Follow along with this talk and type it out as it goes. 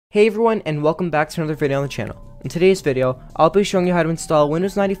Hey everyone, and welcome back to another video on the channel. In today's video, I'll be showing you how to install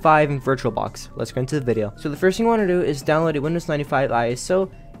Windows 95 in VirtualBox. Let's go into the video. So the first thing you want to do is download a Windows 95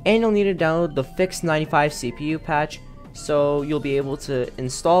 ISO, and you'll need to download the fixed 95 CPU patch, so you'll be able to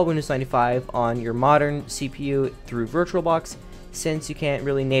install Windows 95 on your modern CPU through VirtualBox, since you can't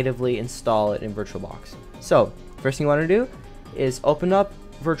really natively install it in VirtualBox. So, first thing you want to do is open up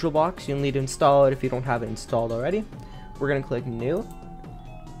VirtualBox. You'll need to install it if you don't have it installed already. We're going to click New.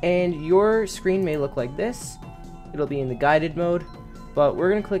 And your screen may look like this. It'll be in the guided mode, but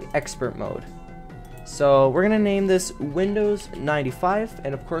we're going to click expert mode. So we're going to name this Windows 95,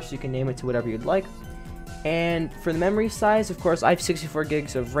 and of course you can name it to whatever you'd like. And for the memory size, of course, I have 64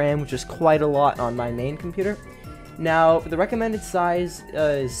 gigs of RAM, which is quite a lot on my main computer. Now, the recommended size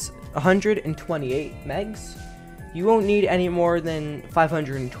is 128 megs. You won't need any more than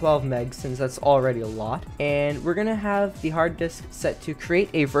 512 megs, since that's already a lot. And we're gonna have the hard disk set to create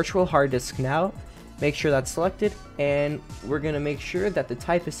a virtual hard disk now. Make sure that's selected, and we're gonna make sure that the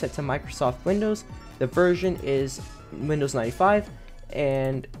type is set to Microsoft Windows. The version is Windows 95,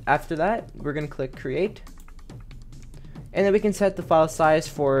 and after that, we're gonna click create. And then we can set the file size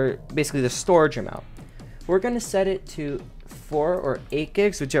for basically the storage amount. We're gonna set it to 4 or 8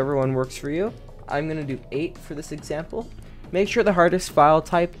 gigs, whichever one works for you. I'm going to do 8 for this example. Make sure the hard disk file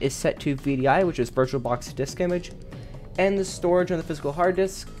type is set to VDI, which is VirtualBox Disk Image, and the storage on the physical hard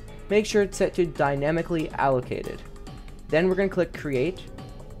disk, make sure it's set to dynamically allocated. Then we're going to click create,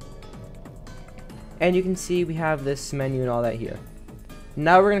 and you can see we have this menu and all that here.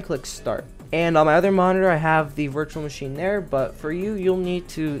 Now we're going to click start. And on my other monitor I have the virtual machine there, but for you, you'll need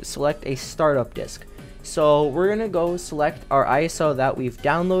to select a startup disk. So we're going to go select our ISO that we've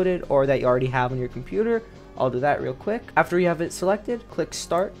downloaded or that you already have on your computer. I'll do that real quick. After you have it selected, click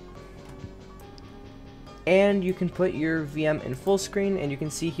start. And you can put your VM in full screen, and you can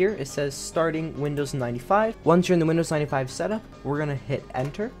see here it says starting Windows 95. Once you're in the Windows 95 setup, we're going to hit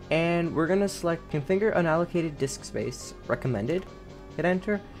enter, and we're going to select configure unallocated disk space recommended. Hit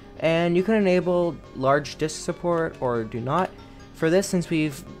enter, and you can enable large disk support or do not. For this, since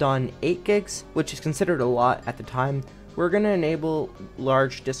we've done 8 gigs, which is considered a lot at the time, we're going to enable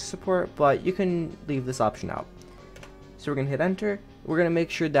large disk support, but you can leave this option out. So we're going to hit enter. We're going to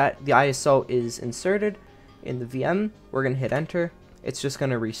make sure that the ISO is inserted in the VM. We're going to hit enter. It's just going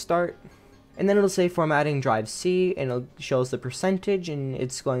to restart. And then it'll say formatting drive C, and it shows the percentage, and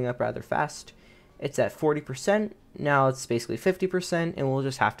it's going up rather fast. It's at 40%. Now it's basically 50%, and we'll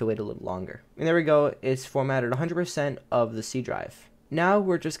just have to wait a little longer. And there we go, it's formatted 100% of the C drive. Now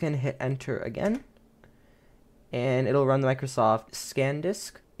we're just going to hit enter again, and it'll run the Microsoft scan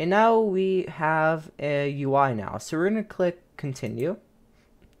disk. And now we have a UI now, so we're going to click continue.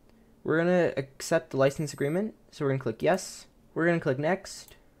 We're going to accept the license agreement, so we're going to click yes. We're going to click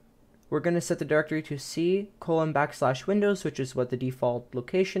next. We're going to set the directory to C:\Windows, which is what the default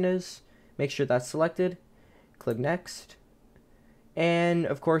location is. Make sure that's selected. Click next, and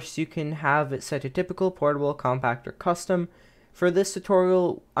of course you can have it set to typical, portable, compact, or custom. For this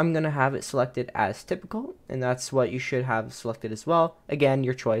tutorial, I'm going to have it selected as typical, and that's what you should have selected as well. Again,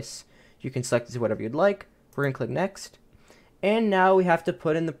 your choice. You can select it to whatever you'd like. We're going to click next, and now we have to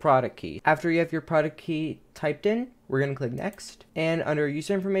put in the product key. After you have your product key typed in, we're going to click next, and under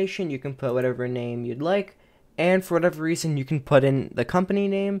user information you can put whatever name you'd like, and for whatever reason you can put in the company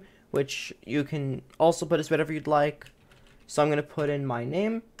name, which you can also put as whatever you'd like. So I'm going to put in my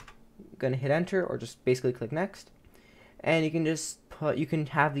name. I'm going to hit enter, or just basically click next. And you can just put, you can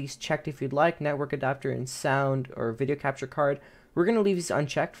have these checked if you'd like, network adapter and sound or video capture card. We're going to leave these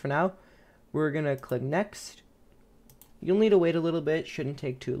unchecked for now. We're going to click next. You'll need to wait a little bit, shouldn't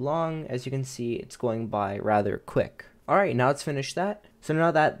take too long. As you can see, it's going by rather quick. Alright, now it's finished that. So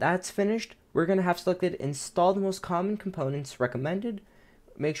now that that's finished, we're going to have selected install the most common components recommended.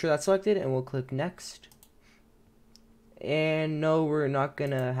 Make sure that's selected, and we'll click next. And no, we're not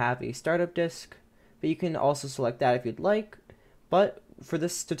gonna have a startup disk, but you can also select that if you'd like. But for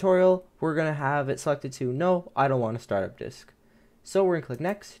this tutorial, we're gonna have it selected to no, I don't want a startup disk. So we're gonna click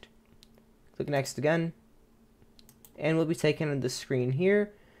next again, and we'll be taken to the screen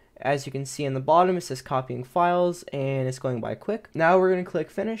here. As you can see in the bottom, it says copying files, and it's going by quick. Now we're gonna click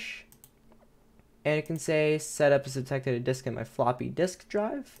finish. And it can say setup has detected a disk in my floppy disk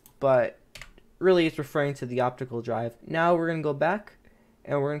drive, but really it's referring to the optical drive. Now we're going to go back,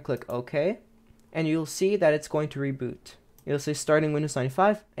 and we're going to click OK, and you'll see that it's going to reboot. You'll say starting Windows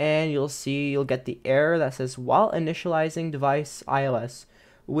 95, and you'll get the error that says while initializing device iOS,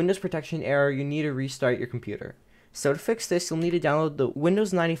 Windows protection error, you need to restart your computer. So to fix this, you'll need to download the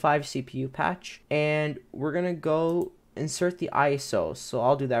Windows 95 CPU patch, and we're going to go insert the ISO. So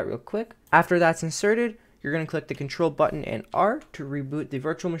I'll do that real quick. After that's inserted, you're going to click the control button and R to reboot the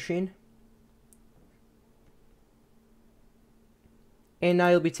virtual machine. And now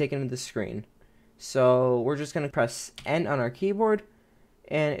you'll be taken to the screen. So we're just going to press N on our keyboard,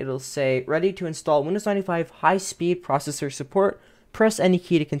 and it'll say ready to install Windows 95 high-speed processor support. Press any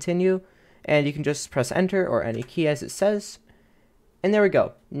key to continue, and you can just press enter or any key as it says. And there we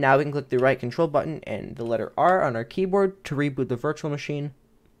go. Now we can click the right control button and the letter R on our keyboard to reboot the virtual machine.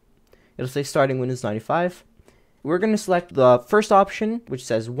 It'll say starting Windows 95. We're going to select the first option, which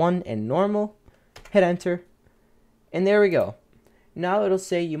says 1 and normal. Hit enter. And there we go. Now it'll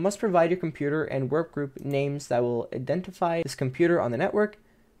say you must provide your computer and workgroup names that will identify this computer on the network.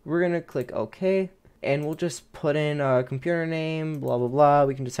 We're going to click OK. And we'll just put in a computer name, blah, blah, blah.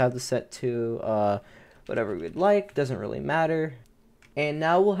 We can just have this set to whatever we'd like. Doesn't really matter. And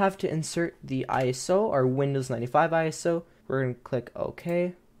now we'll have to insert the ISO, our Windows 95 ISO. We're going to click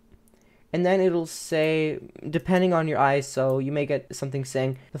OK. And then it'll say, depending on your ISO, you may get something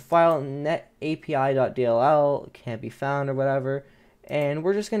saying the file netapi.dll can't be found or whatever. And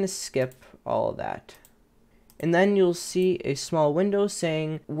we're just going to skip all of that. And then you'll see a small window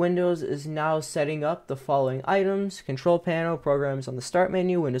saying Windows is now setting up the following items: control panel, programs on the start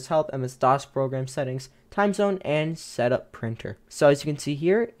menu, Windows Help, MS-DOS program settings, time zone, and setup printer. So as you can see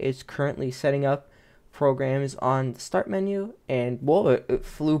here, it's currently setting up programs on the start menu, and whoa, it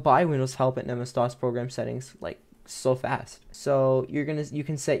flew by Windows Help and MS-DOS program settings like so fast. So you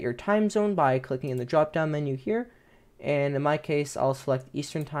can set your time zone by clicking in the drop down menu here. And in my case, I'll select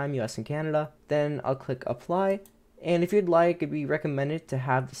Eastern Time, US and Canada. Then I'll click Apply. And if you'd like, it'd be recommended to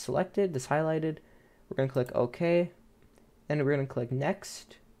have this selected, this highlighted. We're going to click OK. Then we're going to click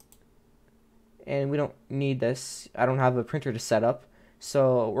Next. And we don't need this. I don't have a printer to set up.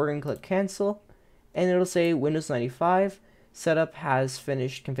 So we're going to click Cancel. And it'll say Windows 95 setup has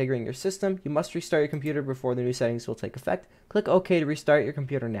finished configuring your system. You must restart your computer before the new settings will take effect. Click OK to restart your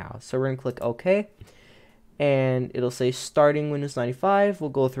computer now. So we're going to click OK. And it'll say starting Windows 95. We'll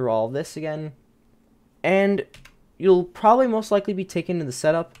go through all of this again. And you'll probably most likely be taken to the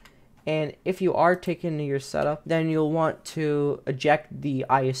setup. And if you are taken to your setup, then you'll want to eject the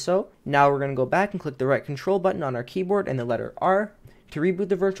ISO. Now we're going to go back and click the right control button on our keyboard and the letter R to reboot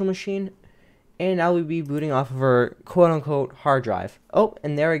the virtual machine. And now we'll be booting off of our quote-unquote hard drive. Oh,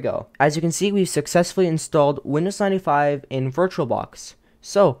 and there we go. As you can see, we've successfully installed Windows 95 in VirtualBox.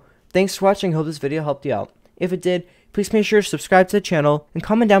 So, thanks for watching. Hope this video helped you out. If it did, please make sure to subscribe to the channel and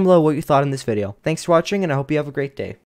comment down below what you thought in this video. Thanks for watching, and I hope you have a great day.